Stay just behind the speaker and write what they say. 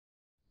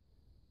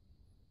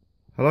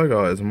Hello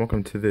guys and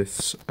welcome to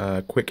this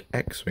quick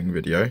X-Wing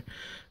video.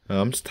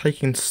 I'm just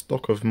taking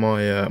stock of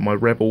my my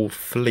Rebel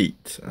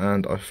fleet,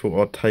 and I thought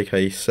I'd take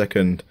a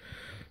second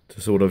to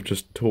sort of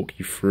just talk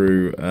you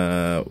through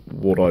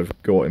what I've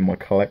got in my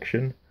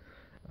collection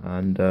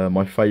and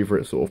my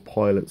favourite sort of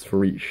pilots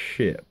for each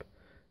ship.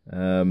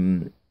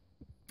 This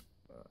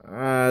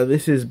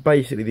is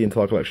basically the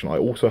entire collection. I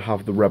also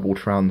have the Rebel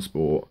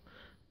transport,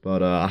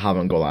 but I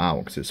haven't got that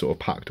out because it's sort of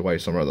packed away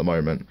somewhere at the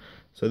moment.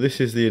 So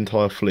this is the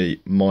entire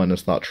fleet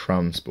minus that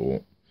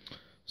transport.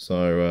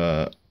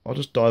 So I'll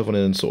just dive on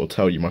in and sort of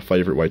tell you my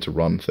favourite way to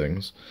run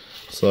things.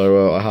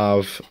 So I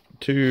have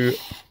two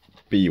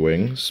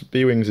B-Wings.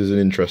 B-Wings is an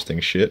interesting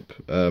ship.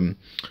 I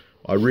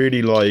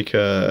really like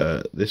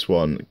this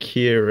one,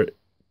 Kian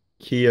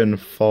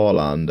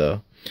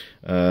Farlander.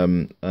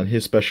 And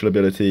his special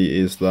ability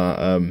is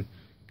that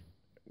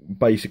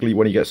basically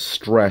when he gets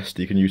stressed,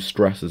 he can use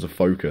stress as a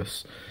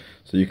focus.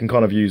 So you can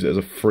kind of use it as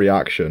a free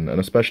action, and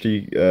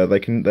especially they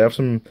have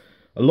a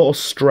lot of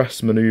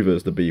stress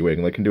maneuvers. The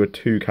B-Wing, they can do a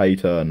 2K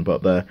turn,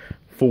 but their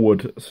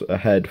forward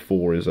ahead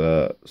 4 is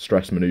a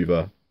stress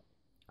maneuver.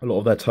 A lot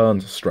of their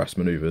turns are stress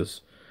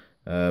maneuvers,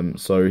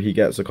 so he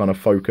gets a kind of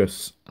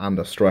focus and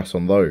a stress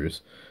on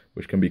those,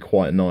 which can be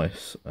quite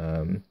nice.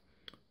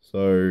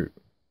 So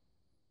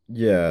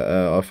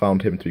yeah, I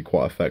found him to be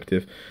quite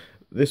effective.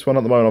 This one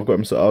at the moment, I've got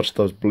him set up just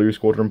as Blue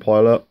Squadron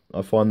pilot.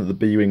 I find that the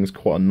B-Wing's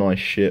quite a nice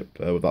ship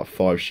with that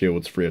 5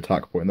 shields, 3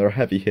 attack point. They're a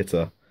heavy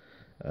hitter,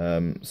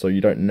 so you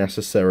don't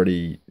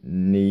necessarily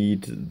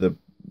need the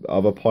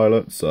other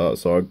pilots. So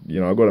I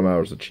got him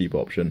out as a cheap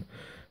option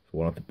for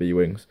one of the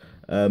B-Wings.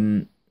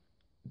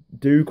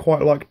 Do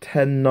quite like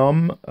 10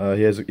 num.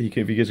 If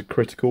he gives a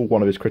critical,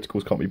 one of his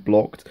criticals can't be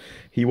blocked.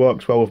 He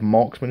works well with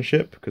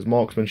marksmanship, because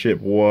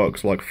marksmanship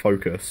works like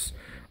focus,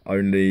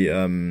 only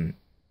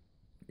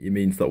it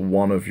means that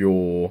one of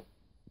your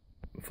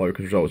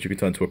focus results you can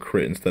turn to a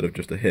crit instead of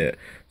just a hit.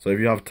 So if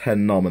you have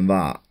 10 num and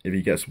that, if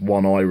he gets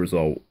 1 eye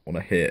result on a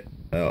hit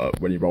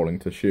when you're rolling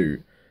to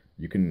shoot,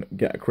 you can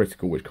get a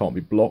critical which can't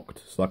be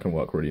blocked, so that can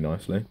work really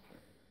nicely.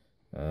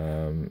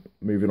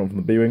 Moving on from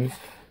the B-Wings.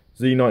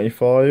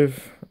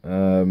 Z95.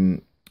 I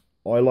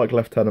like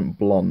Lieutenant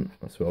Blunt.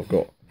 That's who I've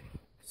got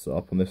set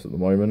up on this at the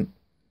moment.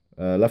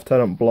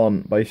 Lieutenant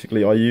Blunt,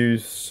 basically I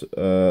use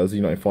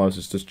Z95s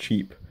as just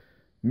cheap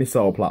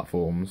missile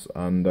platforms,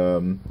 and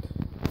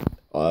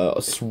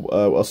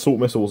assault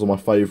missiles are my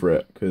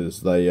favourite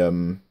because they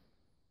are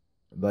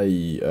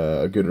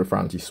good for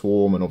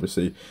anti-swarm, and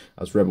obviously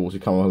as rebels you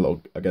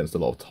come against a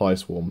lot of TIE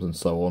swarms and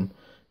so on.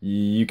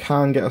 You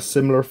can get a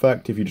similar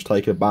effect if you just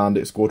take a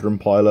bandit squadron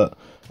pilot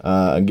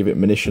and give it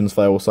munitions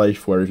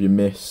failsafe, where if you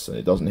miss and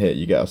it doesn't hit,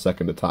 you get a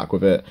second attack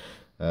with it,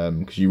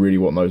 because you really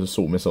want those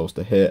assault missiles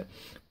to hit.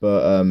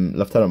 But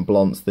Lieutenant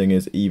Blunt's thing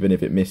is, even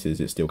if it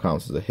misses, it still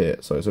counts as a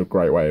hit. So it's a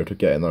great way of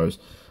getting those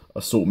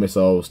assault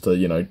missiles to,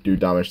 do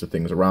damage to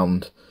things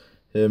around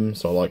him.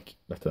 So I like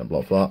Lieutenant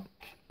Blunt for that.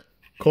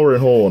 Corrin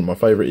Horn, my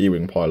favourite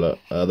E-Wing pilot.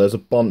 There's a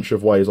bunch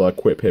of ways I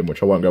equip him,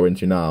 which I won't go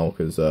into now,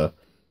 because the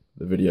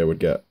video would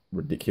get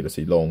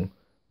ridiculously long.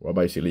 Where I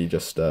basically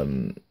just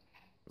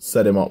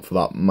set him up for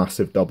that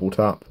massive double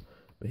tap.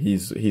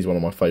 He's one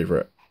of my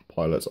favourite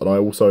pilots. And I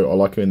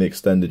like him in the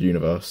extended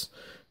universe,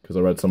 because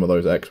I read some of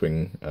those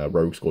X-Wing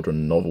Rogue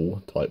Squadron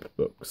novel type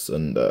books,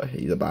 and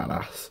he's a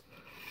badass.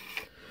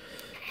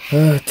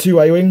 2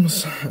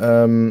 A-Wings.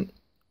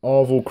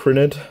 Arvel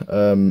Crinid.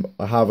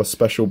 I have a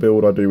special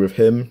build I do with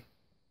him,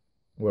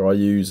 where I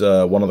use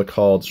one of the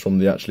cards from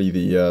So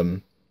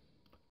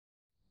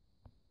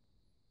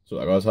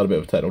that guy's had a bit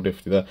of a technical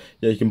difficulty there.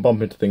 Yeah, you can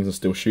bump into things and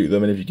still shoot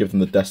them, and if you give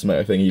them the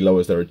decimator thing, he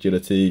lowers their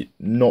agility.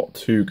 Not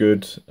too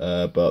good,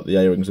 but the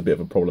A-Wing's a bit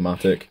of a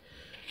problematic.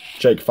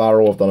 Jake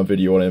Farrell, I've done a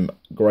video on him.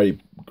 Great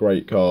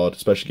card,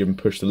 especially given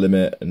push the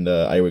limit and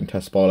A-Wing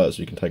test pilot,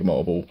 so you can take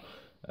multiple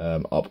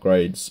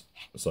upgrades.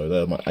 So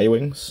they're my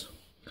A-Wings.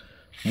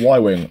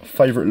 Y-Wing,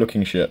 favourite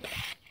looking ship.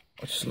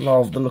 I just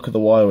love the look of the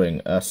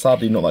Y-Wing.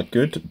 Sadly not that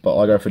good, but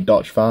I go for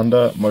Dutch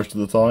Vander most of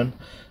the time.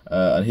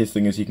 And his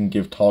thing is he can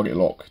give target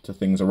lock to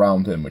things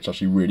around him, which is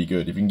actually really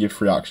good. If you can give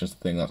free actions to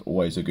things, that's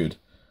always a good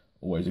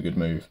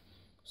move.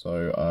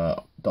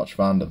 So Dutch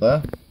Vander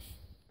there.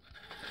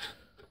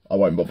 I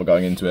won't bother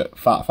going into it.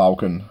 Fat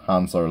Falcon,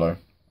 Han Solo.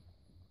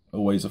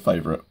 Always a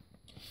favourite.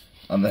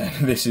 And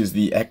then this is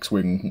the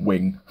X-Wing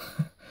wing.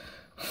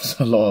 There's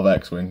a lot of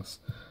X-Wings.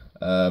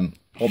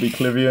 Hobby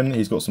Clivian,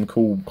 he's got some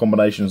cool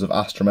combinations of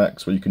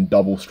Astrom-X where you can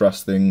double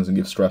stress things and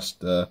give stress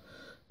to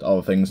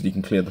other things, and you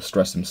can clear the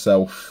stress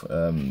himself.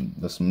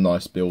 There's some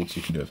nice builds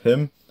you can do with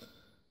him.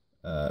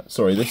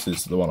 Sorry, this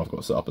is the one I've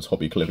got set up as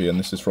Hobby Clivian.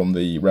 This is from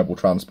the Rebel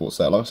Transport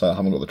set. Like I said, I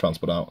haven't got the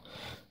transport out.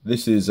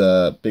 This is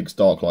Biggs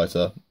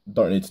Darklighter.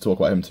 Don't need to talk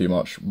about him too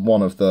much.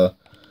 One of the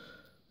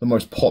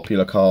most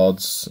popular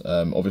cards.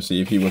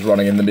 Obviously, if he was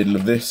running in the middle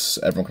of this,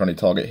 everyone can only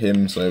target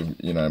him, so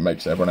it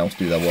makes everyone else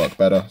do their work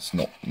better. It's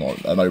not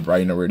a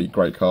no-brainer, really.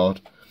 Great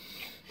card.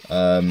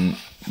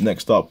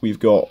 Next up, we've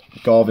got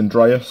Garvin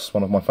Dreas,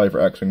 one of my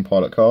favourite X-Wing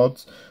pilot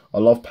cards. I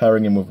love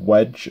pairing him with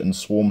Wedge and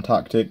Swarm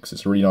Tactics.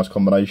 It's a really nice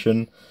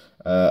combination,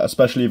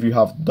 especially if you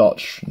have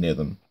Dutch near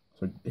them.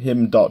 So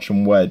him, Dutch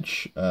and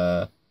Wedge,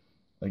 they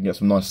can get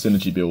some nice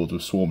synergy builds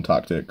with Swarm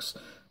Tactics,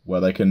 where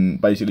they can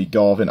basically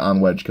Garvin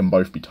and Wedge can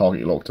both be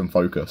target locked and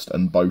focused,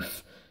 and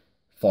both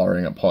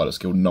firing at pilot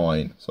skill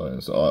 9. So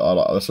I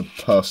like, that's a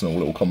personal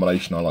little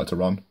combination I like to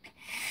run.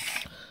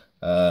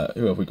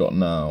 Who have we got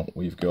now?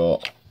 We've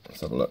got,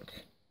 let's have a look,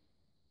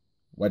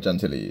 Wedge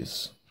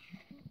Antilles.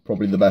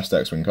 Probably the best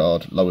X-Wing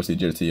card, lowers the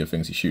agility of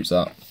things he shoots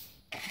at.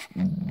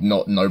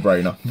 Not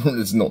no-brainer.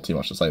 There's not too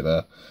much to say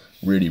there.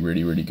 Really,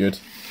 really, really good.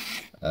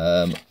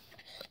 Who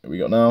we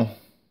got now?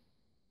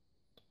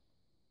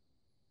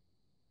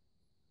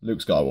 Luke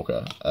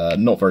Skywalker.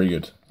 Not very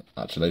good,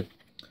 actually.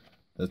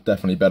 There's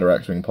definitely better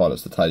X-Wing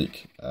pilots to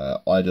take.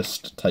 I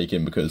just take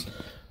him because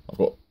I've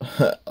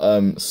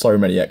got so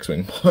many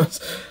X-Wing pilots.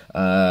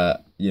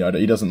 You know,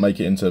 he doesn't make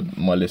it into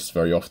my list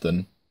very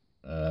often.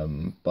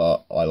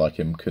 But I like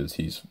him because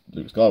he's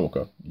Luke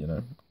Skywalker, you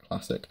know,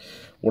 classic.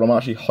 What I'm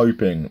actually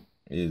hoping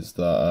is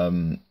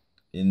that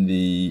in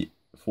the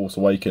Force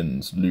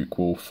Awakens, Luke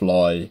will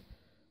fly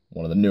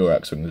one of the newer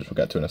X-Wings, which we'll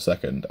get to in a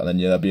second, and then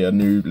there'll be a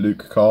new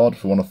Luke card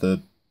for one of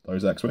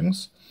those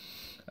X-Wings.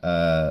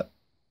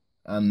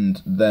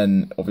 And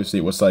then, obviously,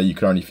 it will say you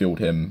can only field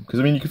him, because,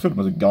 I mean, you can field him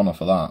as a gunner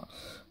for that,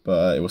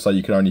 but it will say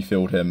you can only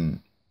field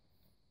him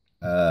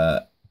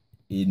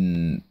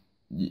in,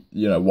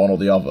 you know, one or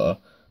the other.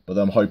 But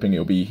I'm hoping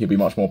he'll be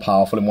much more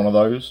powerful in one of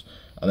those,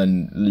 and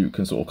then Luke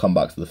can sort of come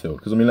back to the field.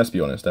 Because, I mean, let's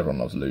be honest, everyone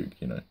loves Luke,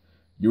 you know.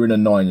 You're in a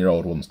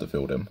 9-year-old wants to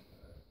field him.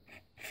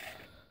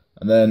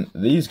 And then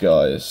these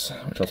guys,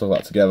 which I'll talk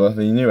about together,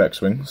 the new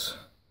X-Wings.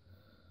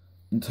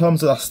 In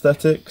terms of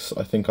aesthetics,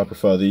 I think I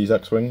prefer these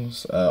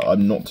X-Wings.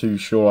 I'm not too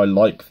sure I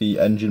like the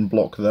engine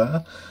block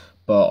there,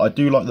 but I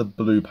do like the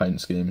blue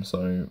paint scheme,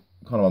 so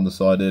kind of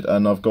undecided.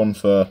 And I've gone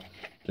for,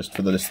 just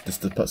for the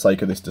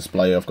sake of this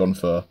display, I've gone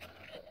for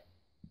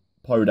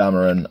Poe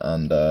Dameron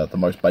and the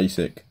most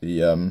basic,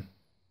 the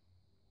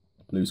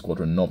Blue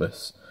Squadron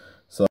Novice.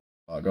 So,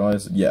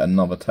 guys, yet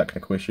another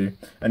technical issue.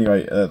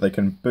 Anyway, they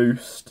can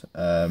boost,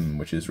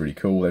 which is really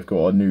cool. They've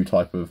got a new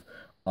type of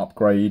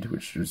upgrade,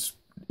 which is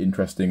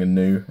interesting and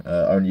new.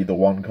 Only the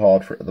one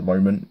card for it at the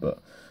moment, but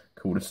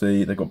cool to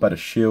see. They've got better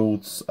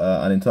shields,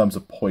 and in terms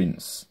of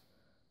points,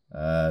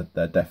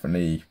 they're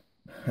definitely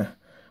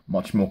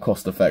much more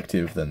cost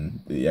effective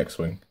than the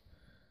X-Wing.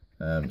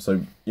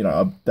 So, you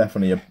know,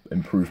 definitely an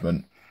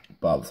improvement,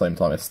 but at the same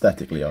time,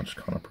 aesthetically, I just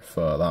kind of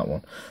prefer that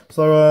one.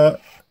 So,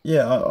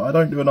 yeah, I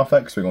don't do enough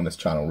X-Wing on this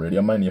channel, really.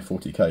 I'm mainly a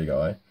 40k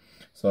guy.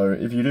 So,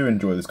 if you do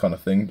enjoy this kind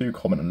of thing, do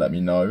comment and let me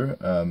know,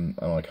 and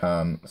I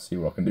can see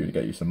what I can do to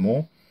get you some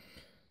more.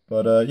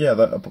 But, yeah,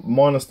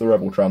 minus the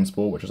Rebel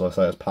Transport, which, as I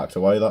say, is packed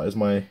away, that is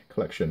my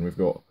collection. We've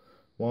got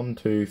 1,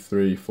 2,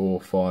 3,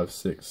 4, 5,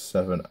 6,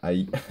 7,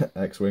 8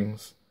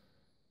 X-Wings.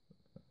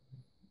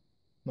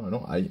 No,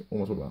 not 8.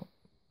 What was I talking about?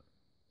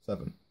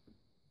 7.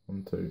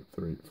 1, 2,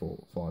 3,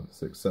 4, 5,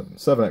 6, 7.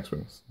 7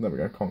 X-Wings. There we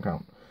go, can't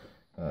count.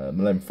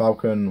 Millennium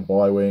Falcon,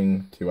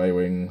 Y-Wing, 2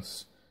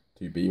 A-Wings,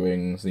 2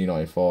 B-Wings,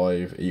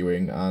 Z95,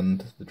 E-Wing,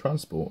 and the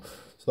Transport.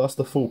 So that's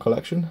the full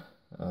collection.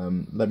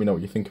 Let me know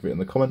what you think of it in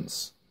the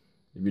comments.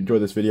 If you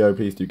enjoyed this video,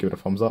 please do give it a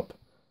thumbs up.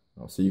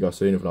 I'll see you guys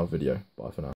soon with another video. Bye for now.